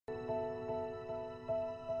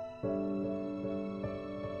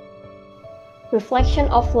reflection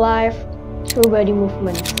of life through body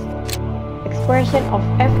movements, expression of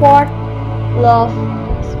effort, love,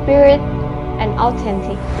 spirit, and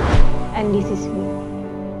authentic. And this is me.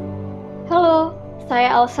 Halo,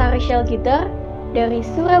 saya Elsha Richelle dari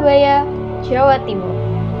Surabaya, Jawa Timur.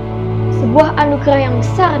 Sebuah anugerah yang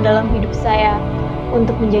besar dalam hidup saya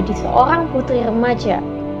untuk menjadi seorang putri remaja,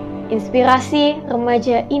 inspirasi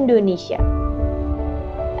remaja Indonesia.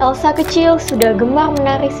 Elsha kecil sudah gemar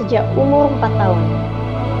menari sejak umur 4 tahun.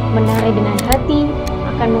 Menari dengan hati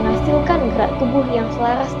akan menghasilkan gerak tubuh yang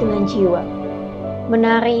selaras dengan jiwa.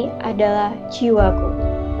 Menari adalah jiwaku.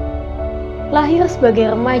 Lahir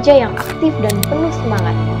sebagai remaja yang aktif dan penuh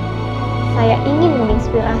semangat. Saya ingin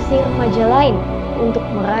menginspirasi remaja lain untuk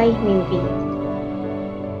meraih mimpi.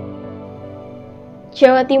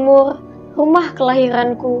 Jawa Timur, rumah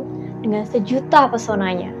kelahiranku dengan sejuta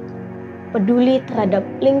pesonanya. Peduli terhadap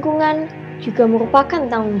lingkungan juga merupakan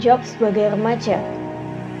tanggung jawab sebagai remaja.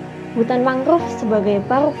 Hutan mangrove sebagai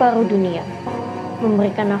paru-paru dunia,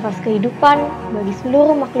 memberikan nafas kehidupan bagi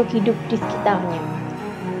seluruh makhluk hidup di sekitarnya.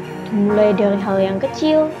 Dimulai dari hal yang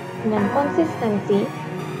kecil dengan konsistensi,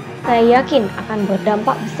 saya yakin akan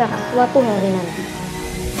berdampak besar suatu hari nanti.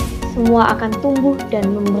 Semua akan tumbuh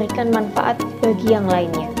dan memberikan manfaat bagi yang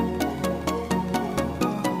lainnya.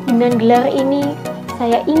 Dengan gelar ini,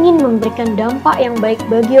 saya ingin memberikan dampak yang baik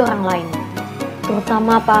bagi orang lain,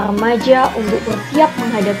 terutama para remaja untuk bersiap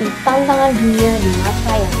menghadapi tantangan dunia di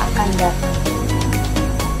masa yang akan datang.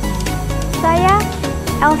 Saya,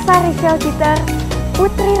 Elsha Richelle,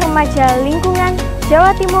 Putri Remaja Lingkungan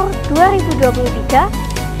Jawa Timur 2023,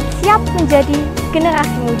 siap menjadi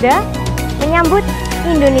generasi muda menyambut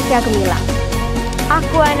Indonesia gemilang.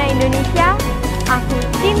 Aku anak Indonesia, aku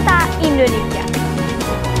cinta Indonesia.